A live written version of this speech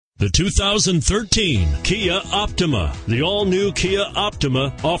The 2013 Kia Optima. The all-new Kia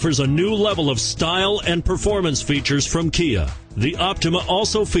Optima offers a new level of style and performance features from Kia. The Optima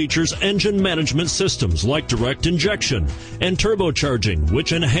also features engine management systems like direct injection and turbocharging,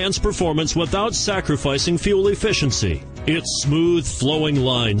 which enhance performance without sacrificing fuel efficiency. Its smooth, flowing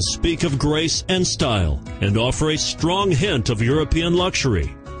lines speak of grace and style and offer a strong hint of European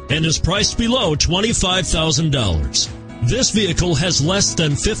luxury, and is priced below $25,000. This vehicle has less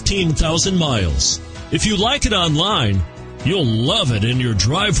than 15,000 miles. If you like it online, you'll love it in your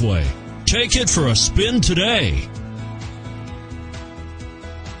driveway. Take it for a spin today.